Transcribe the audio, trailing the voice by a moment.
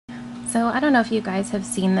So I don't know if you guys have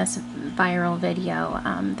seen this viral video.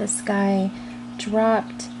 This guy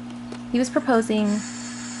he was proposing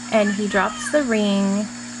and he drops the ring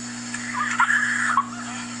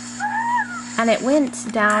and it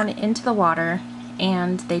went down into the water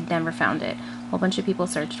and they never found it. A whole bunch of people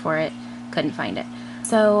searched for it, couldn't find it.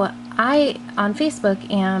 So I, on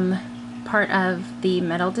Facebook, am part of the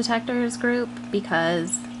metal detectors group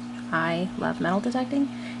because I love metal detecting,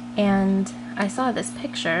 and I saw this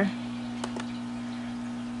picture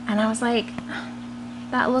and I was like,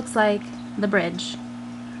 that looks like the bridge.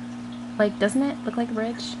 Like, doesn't it look like the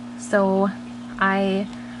bridge? So I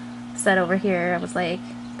said over here, I was like,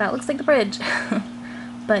 that looks like the bridge.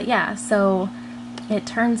 But yeah, so it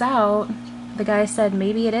turns out the guy said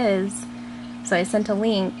maybe it is. So I sent a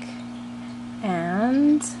link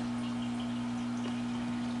and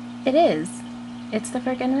it is. It's the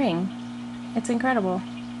frickin' ring. It's incredible.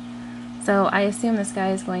 So I assume this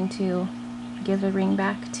guy is going to give a ring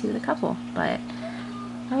back to the couple, but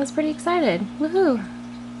I was pretty excited. Woohoo!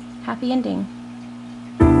 Happy ending.